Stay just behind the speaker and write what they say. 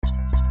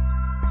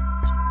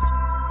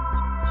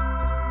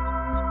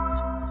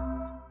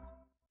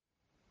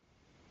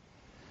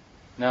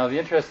Now, the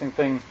interesting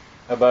thing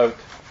about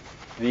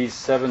these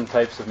 7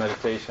 types of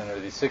meditation,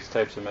 or these 6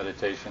 types of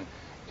meditation,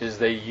 is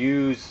they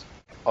use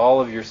all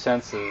of your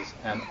senses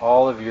and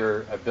all of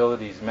your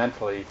abilities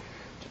mentally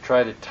to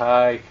try to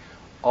tie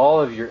all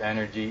of your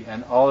energy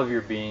and all of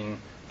your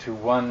being to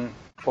one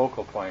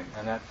focal point.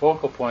 And that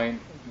focal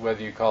point,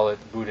 whether you call it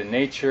Buddha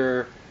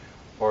nature,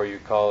 or you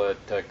call it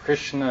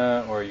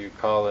Krishna, or you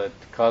call it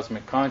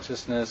cosmic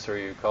consciousness, or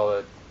you call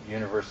it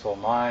universal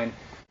mind,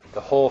 the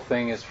whole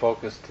thing is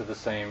focused to the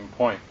same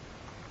point.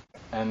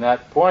 And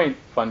that point,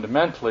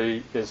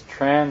 fundamentally, is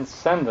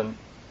transcendent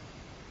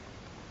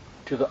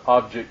to the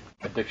object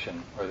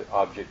addiction, or the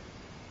object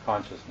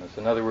consciousness.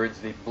 In other words,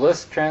 the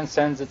bliss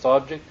transcends its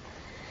object,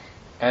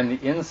 and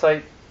the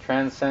insight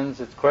transcends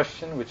its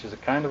question, which is a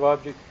kind of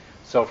object.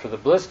 So for the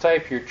bliss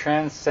type, you're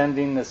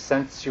transcending the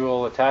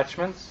sensual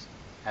attachments,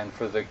 and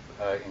for the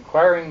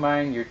inquiring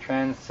mind, you're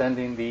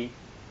transcending the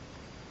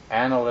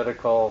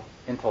analytical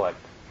intellect.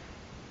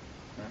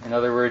 In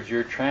other words,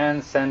 you're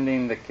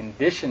transcending the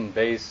conditioned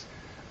base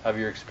of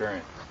your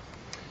experience.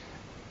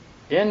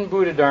 In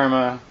Buddha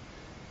Dharma,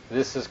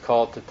 this is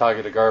called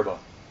Tathagata Garbha.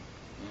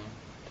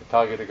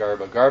 Tathagata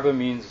Garbha. Garbha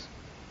means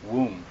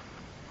womb.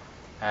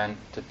 And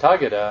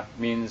Tathagata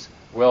means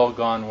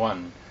well-gone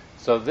one.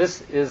 So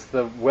this is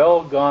the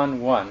well-gone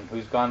one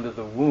who's gone to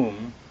the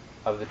womb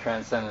of the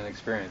transcendent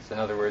experience. In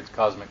other words,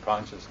 cosmic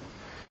consciousness.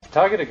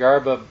 Tathagata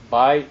Garbha,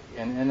 by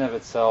and in of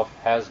itself,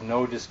 has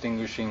no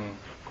distinguishing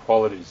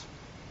qualities.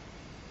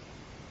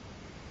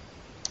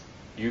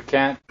 You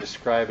can't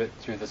describe it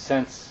through the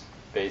sense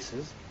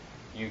basis.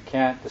 You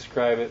can't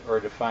describe it or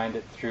define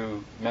it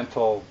through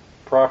mental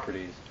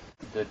properties.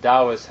 The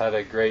Taoists had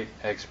a great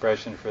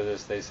expression for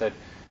this. They said,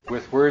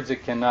 with words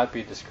it cannot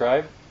be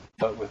described,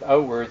 but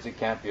without words it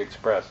can't be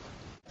expressed.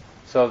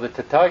 So the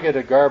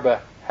Tathagata Garbha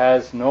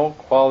has no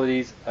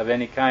qualities of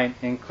any kind,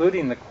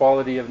 including the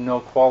quality of no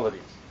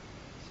qualities.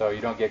 So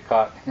you don't get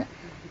caught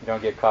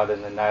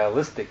in the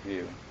nihilistic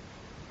view.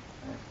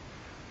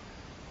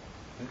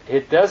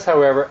 It does,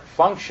 however,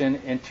 function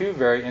in 2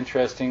 very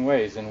interesting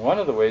ways. And one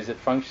of the ways it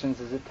functions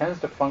is it tends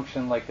to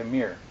function like a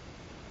mirror.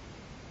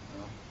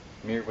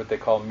 Mirror, what they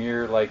call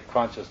mirror-like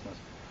consciousness.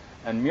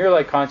 And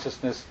mirror-like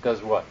consciousness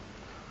does what?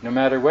 No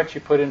matter what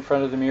you put in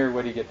front of the mirror,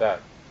 what do you get back?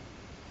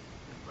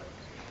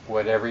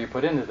 Whatever you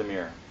put into the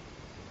mirror.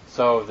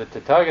 So the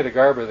Tathagata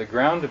Garbha, the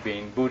ground of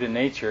being, Buddha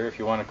nature, if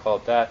you want to call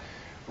it that,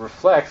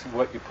 reflects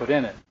what you put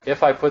in it.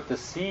 If I put the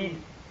seed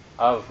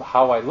of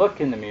how I look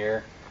in the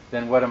mirror,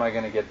 then what am I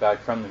going to get back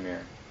from the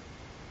mirror?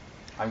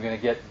 I'm going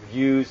to get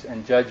views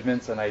and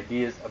judgments and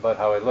ideas about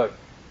how I look.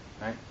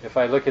 Right? If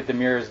I look at the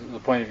mirror as the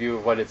point of view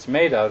of what it's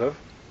made out of,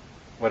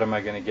 what am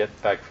I going to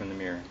get back from the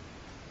mirror?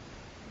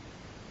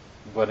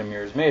 What a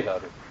mirror is made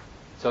out of.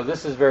 So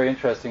this is very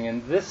interesting.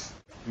 And this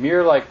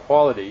mirror-like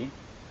quality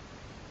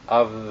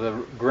of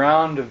the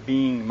ground of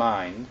being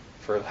mind,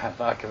 for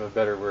lack of a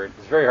better word,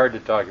 it's very hard to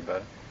talk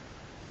about.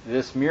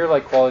 This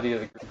mirror-like quality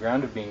of the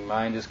ground of being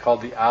mind is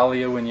called the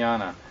Alaya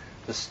Vijnana,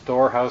 the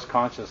storehouse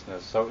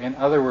consciousness. So in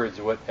other words,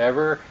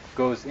 whatever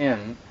goes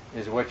in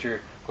is what you're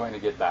going to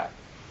get back.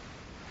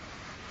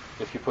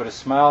 If you put a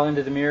smile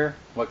into the mirror,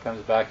 what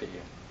comes back at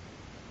you?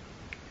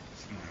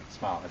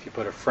 Smile. If you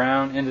put a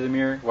frown into the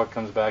mirror, what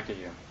comes back at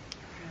you?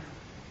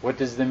 What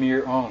does the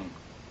mirror own?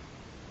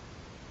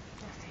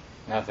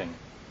 Nothing.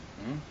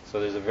 So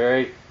there's a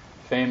very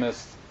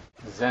famous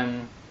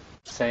Zen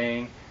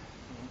saying,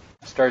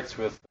 starts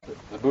with,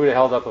 the Buddha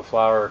held up a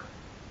flower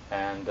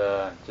and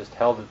just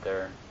held it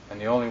there. And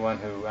the only one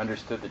who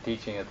understood the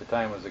teaching at the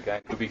time was a guy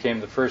who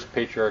became the first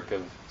patriarch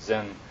of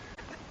Zen,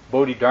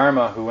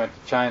 Bodhidharma, who went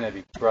to China,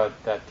 brought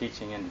that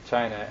teaching into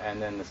China.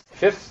 And then the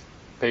 5th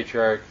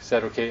patriarch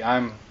said, okay,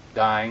 I'm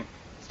dying,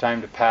 it's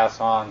time to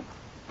pass on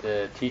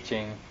the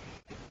teaching.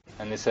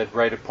 And they said,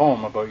 write a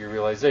poem about your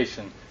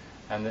realization.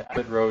 And the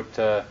poet wrote,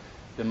 the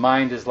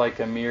mind is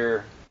like a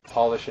mirror,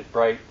 polish it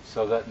bright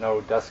so that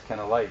no dust can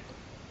alight.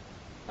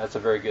 That's a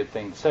very good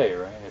thing to say,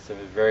 right? It's a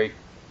very,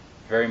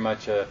 very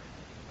much a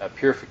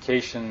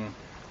purification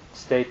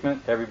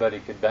statement.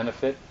 Everybody could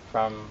benefit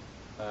from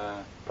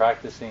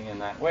practicing in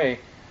that way.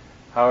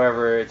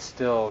 However, it's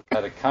still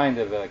got a kind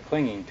of a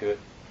clinging to it.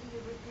 Can you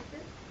repeat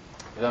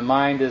it? The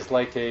mind is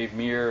like a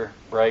mirror,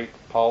 bright,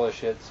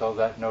 polish it so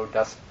that no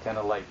dust can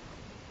alight.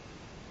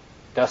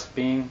 Dust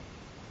being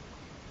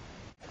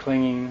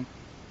clinging,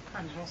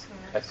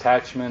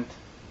 attachment.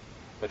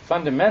 But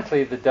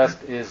fundamentally, the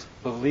dust is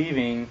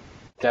believing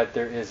that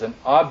there is an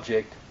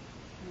object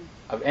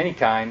of any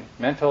kind,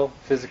 mental,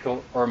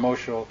 physical, or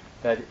emotional,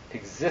 that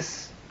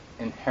exists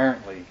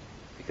inherently,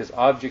 because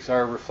objects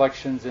are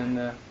reflections in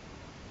the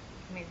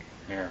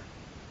mirror.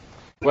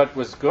 What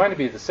was going to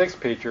be the 6th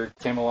patriarch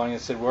came along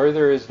and said, where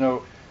there is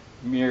no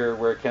mirror,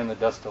 where can the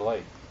dust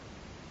alight?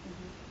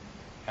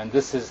 And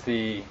this is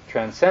the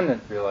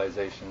transcendent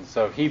realization.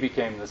 So he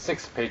became the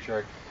 6th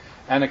patriarch.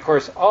 And of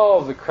course, all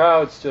of the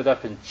crowd stood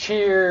up and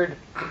cheered,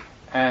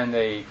 and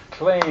they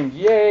claimed,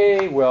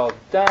 yay, well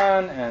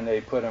done, and they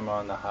put him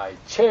on the high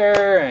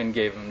chair and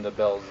gave him the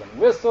bells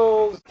and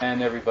whistles,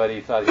 and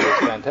everybody thought he was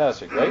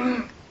fantastic,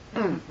 right?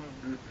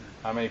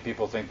 How many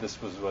people think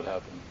this was what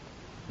happened?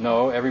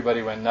 No,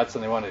 everybody went nuts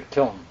and they wanted to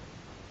kill him.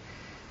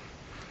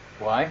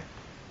 Why?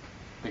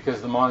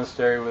 Because the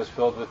monastery was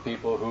filled with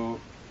people who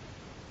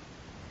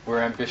were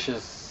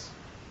ambitious,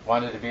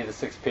 wanted to be the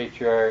sixth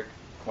patriarch,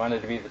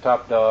 wanted to be the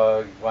top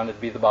dog, wanted to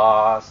be the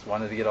boss,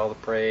 wanted to get all the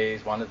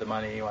praise, wanted the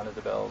money, wanted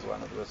the bells,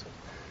 wanted the whistles.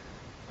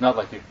 Not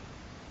like you.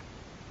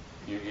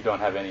 You don't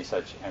have any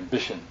such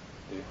ambition,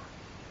 do you?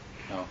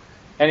 No.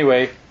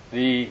 Anyway,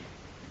 the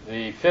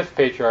fifth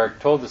patriarch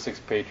told the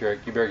sixth patriarch,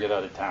 you better get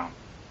out of town,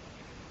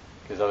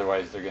 because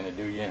otherwise they're going to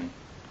do you in.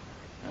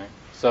 Right?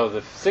 So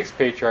the sixth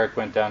patriarch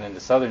went down into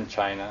southern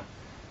China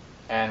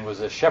and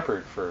was a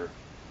shepherd for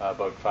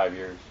about 5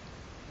 years,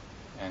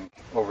 and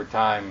over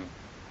time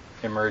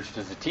emerged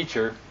as a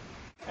teacher,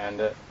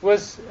 and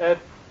was at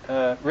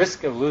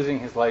risk of losing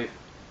his life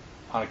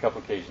on a couple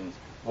occasions.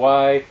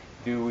 Why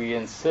do we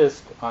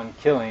insist on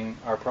killing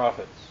our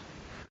prophets?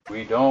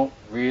 We don't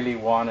really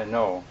want to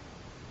know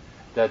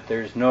that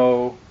there's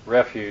no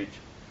refuge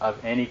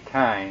of any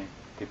kind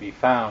to be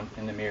found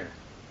in the mirror.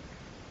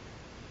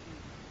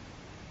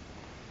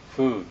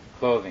 Food,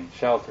 clothing,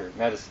 shelter,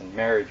 medicine,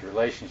 marriage,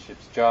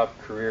 relationships, job,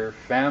 career,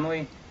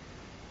 family,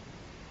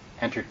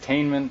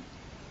 entertainment,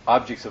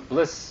 objects of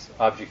bliss,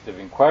 objects of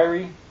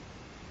inquiry.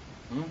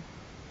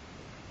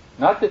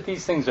 Not that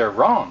these things are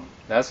wrong.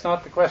 That's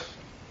not the question.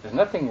 There's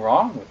nothing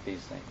wrong with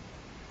these things.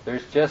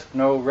 There's just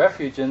no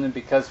refuge in them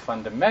because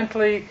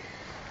fundamentally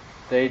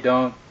they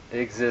don't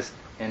exist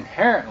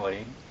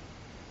inherently.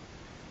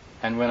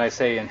 And when I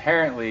say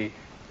inherently,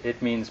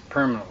 it means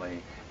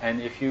permanently.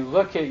 And if you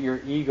look at your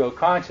ego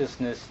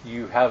consciousness,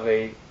 you have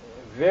a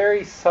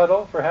very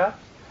subtle,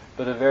 perhaps,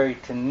 but a very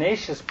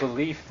tenacious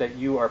belief that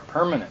you are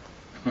permanent.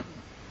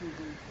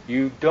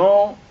 You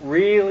don't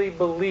really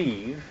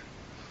believe,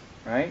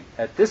 right,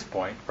 at this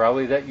point,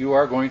 probably that you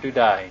are going to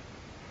die.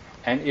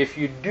 And if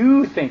you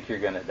do think you're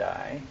going to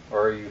die,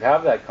 or you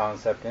have that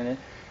concept in it,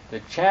 the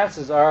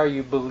chances are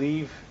you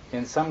believe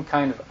in some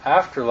kind of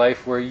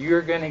afterlife where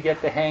you're going to get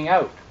to hang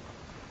out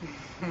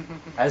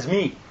as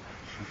me.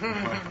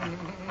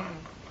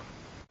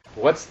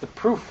 What's the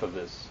proof of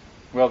this?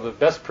 Well, the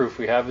best proof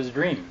we have is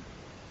dream.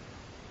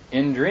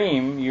 In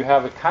dream, you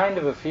have a kind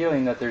of a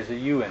feeling that there's a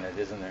you in it,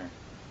 isn't there?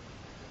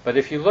 But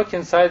if you look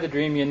inside the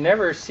dream, you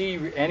never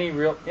see any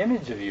real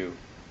image of you.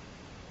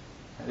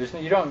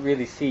 You don't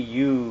really see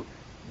you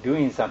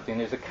doing something.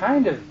 There's a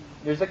kind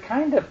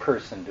of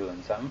person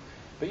doing something,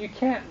 but you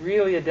can't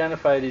really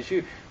identify it as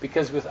you,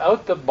 because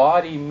without the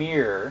body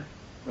mirror,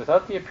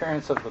 without the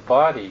appearance of the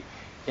body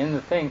in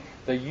the thing,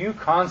 the you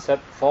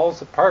concept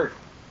falls apart.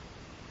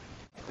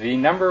 The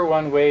number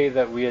one way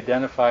that we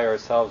identify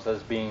ourselves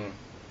as being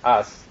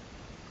us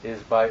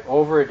is by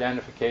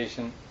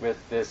over-identification with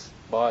this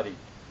body.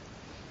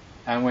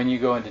 And when you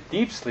go into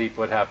deep sleep,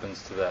 what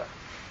happens to that?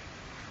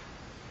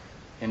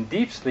 In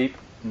deep sleep,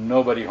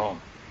 nobody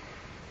home.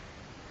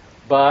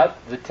 But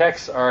the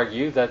texts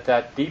argue that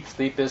that deep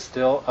sleep is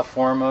still a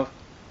form of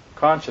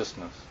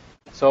consciousness.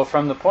 So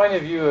from the point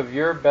of view of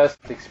your best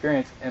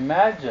experience,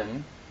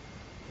 imagine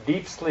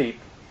deep sleep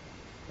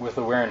with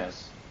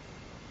awareness,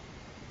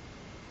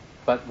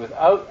 but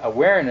without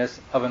awareness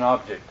of an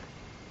object.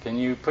 Can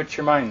you put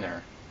your mind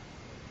there?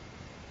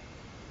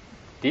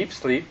 Deep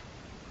sleep,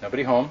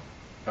 nobody home,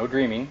 no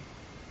dreaming,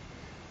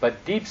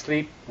 but deep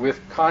sleep with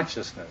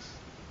consciousness.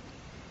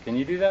 Can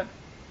you do that?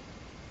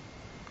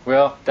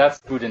 Well, that's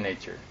Buddha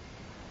nature.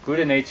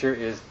 Buddha nature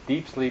is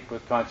deep sleep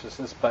with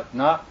consciousness, but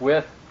not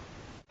with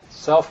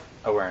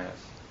self-awareness.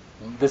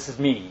 This is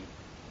me.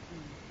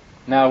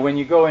 Now, when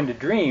you go into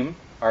dream,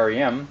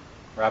 REM,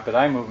 rapid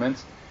eye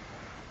movements,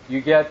 you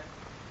get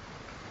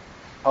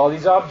all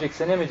these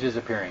objects and images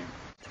appearing.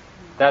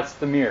 That's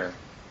the mirror.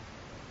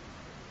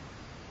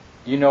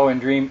 You know, in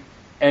dream,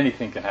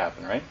 anything can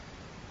happen, right?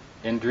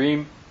 In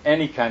dream,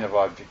 any kind of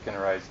object can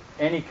arise,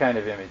 any kind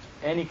of image,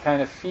 any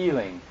kind of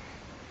feeling,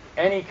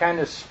 any kind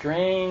of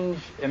strange,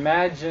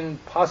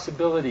 imagined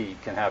possibility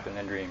can happen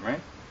in dream, right?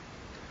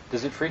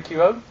 Does it freak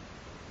you out?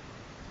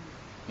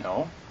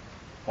 No.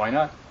 Why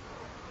not?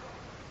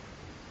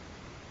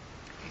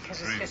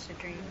 Because it's just a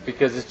dream.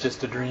 Because it's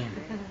just a dream.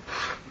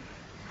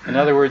 In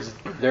other words,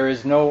 there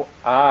is no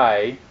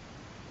I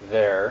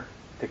there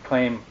to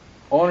claim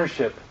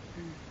ownership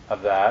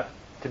of that,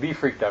 to be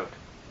freaked out.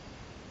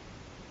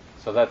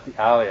 So that's the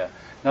alaya.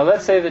 Now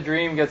let's say the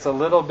dream gets a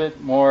little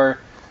bit more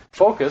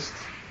focused,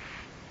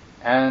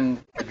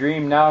 and the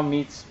dream now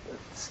meets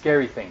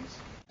scary things,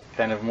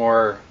 kind of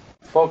more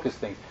focused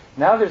things.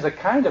 Now there's a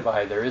kind of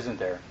I there, isn't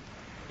there?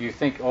 You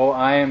think, oh,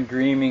 I am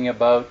dreaming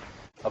about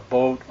a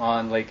boat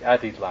on Lake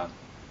Atitlan.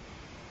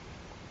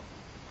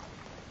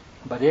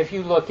 But if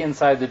you look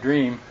inside the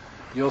dream,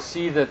 you'll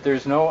see that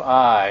there's no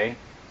I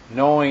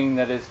knowing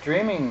that it's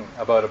dreaming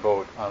about a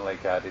boat on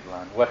Lake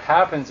Atitlan. What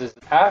happens is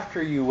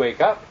after you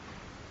wake up,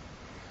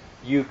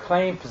 you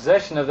claim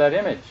possession of that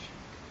image.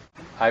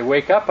 I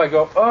wake up, I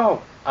go,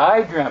 oh,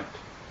 I dreamt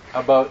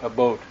about a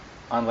boat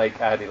on Lake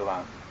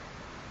Atitlan.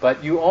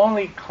 But you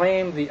only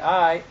claim the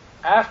I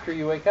after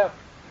you wake up.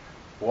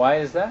 Why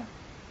is that?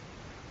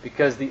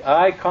 because the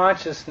I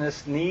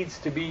consciousness needs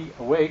to be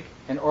awake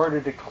in order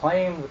to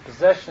claim the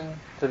possession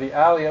to the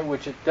alaya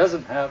which it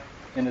doesn't have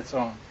in its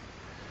own.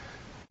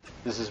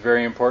 This is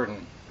very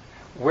important.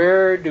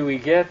 Where do we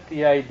get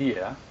the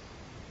idea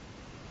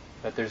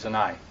that there's an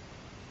I?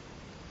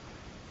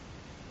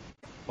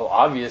 Well,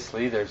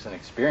 obviously there's an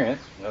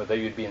experience. That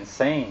you'd be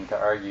insane to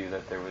argue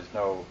that there was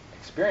no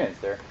experience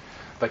there,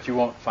 but you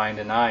won't find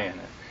an I in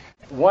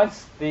it.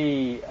 Once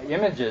the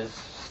images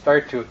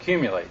start to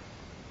accumulate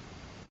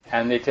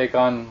and they take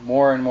on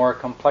more and more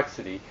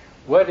complexity,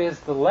 what is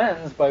the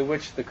lens by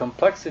which the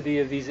complexity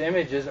of these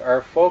images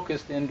are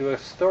focused into a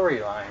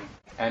storyline?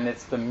 And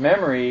it's the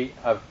memory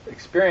of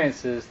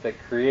experiences that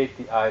create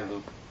the I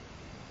loop.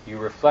 You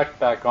reflect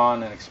back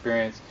on an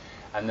experience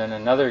and then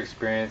another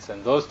experience,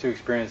 and those two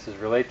experiences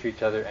relate to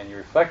each other, and you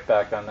reflect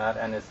back on that,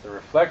 and it's the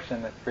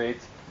reflection that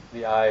creates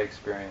the I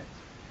experience.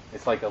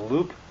 It's like a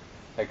loop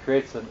that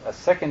creates a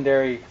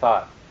secondary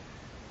thought.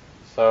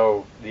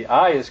 So the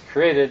I is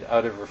created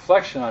out of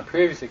reflection on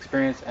previous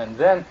experience, and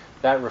then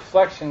that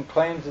reflection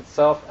claims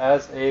itself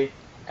as a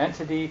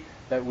entity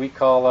that we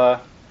call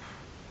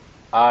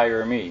I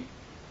or me.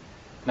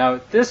 Now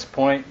at this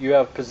point you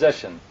have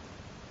possession.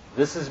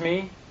 This is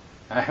me.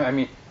 I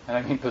mean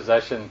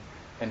possession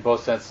in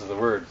both senses of the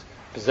words.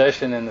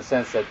 Possession in the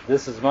sense that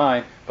this is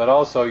mine, but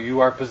also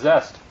you are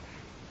possessed.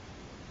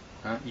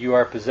 You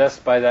are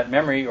possessed by that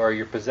memory, or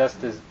you're possessed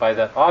by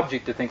that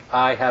object to think,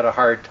 I had a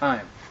hard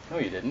time. No,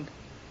 you didn't.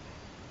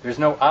 There's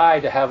no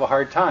I to have a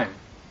hard time.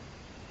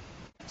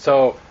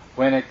 So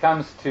when it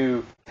comes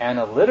to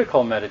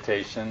analytical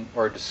meditation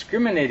or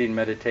discriminating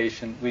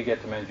meditation, we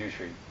get to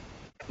Manjushri.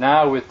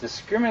 Now with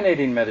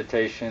discriminating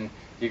meditation,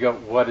 you go,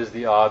 what is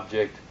the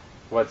object?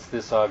 What's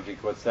this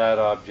object? What's that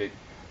object?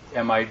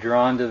 Am I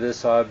drawn to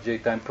this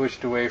object? I'm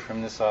pushed away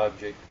from this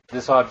object.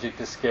 This object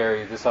is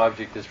scary. This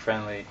object is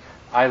friendly.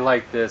 I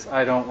like this.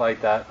 I don't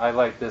like that. I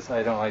like this.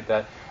 I don't like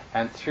that.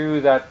 And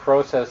through that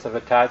process of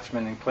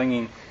attachment and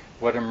clinging,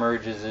 what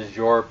emerges is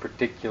your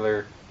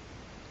particular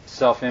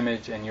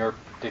self-image and your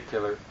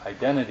particular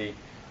identity,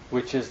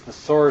 which is the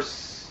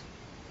source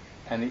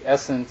and the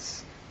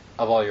essence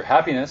of all your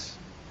happiness,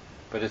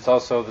 but it's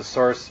also the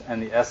source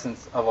and the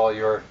essence of all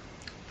your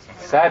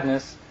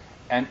sadness.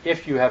 And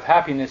if you have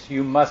happiness,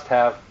 you must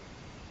have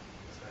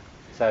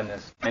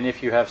sadness. And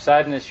if you have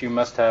sadness, you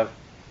must have,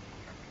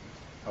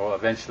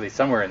 eventually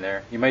somewhere in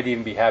there, you might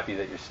even be happy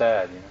that you're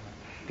sad.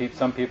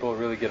 Some people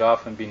really get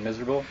off on being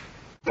miserable.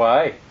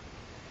 Why?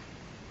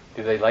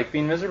 Do they like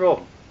being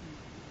miserable?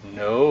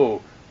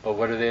 No. But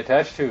what are they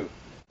attached to?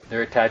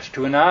 They're attached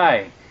to an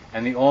I.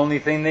 And the only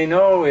thing they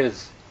know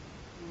is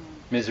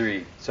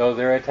misery. So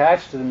they're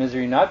attached to the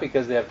misery not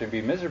because they have to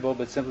be miserable,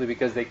 but simply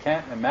because they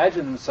can't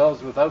imagine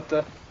themselves without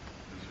the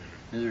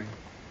misery.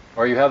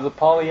 Or you have the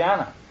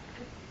Pollyanna.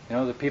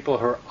 The people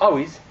who are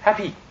always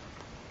happy.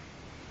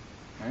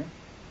 Right?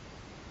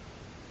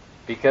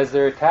 Because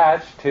they're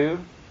attached to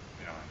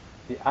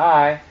the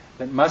I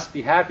that must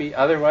be happy,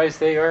 otherwise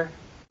they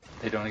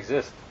don't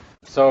exist.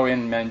 So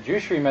in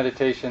Manjushri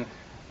meditation,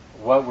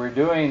 what we're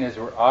doing is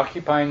we're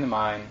occupying the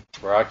mind,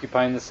 we're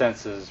occupying the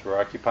senses, we're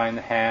occupying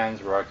the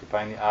hands, we're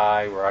occupying the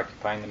eye, we're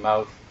occupying the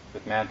mouth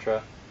with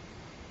mantra,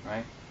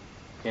 right?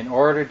 In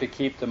order to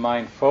keep the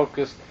mind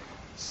focused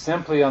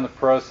simply on the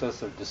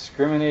process of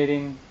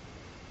discriminating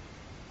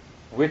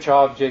which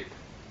object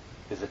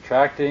is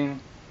attracting,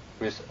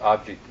 which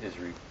object is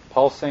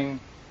repulsing.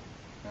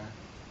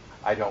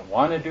 I don't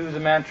want to do the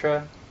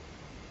mantra.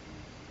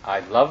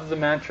 I love the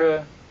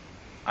mantra.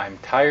 I'm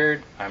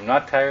tired. I'm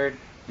not tired.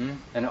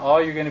 And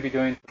all you're going to be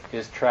doing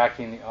is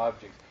tracking the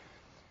objects.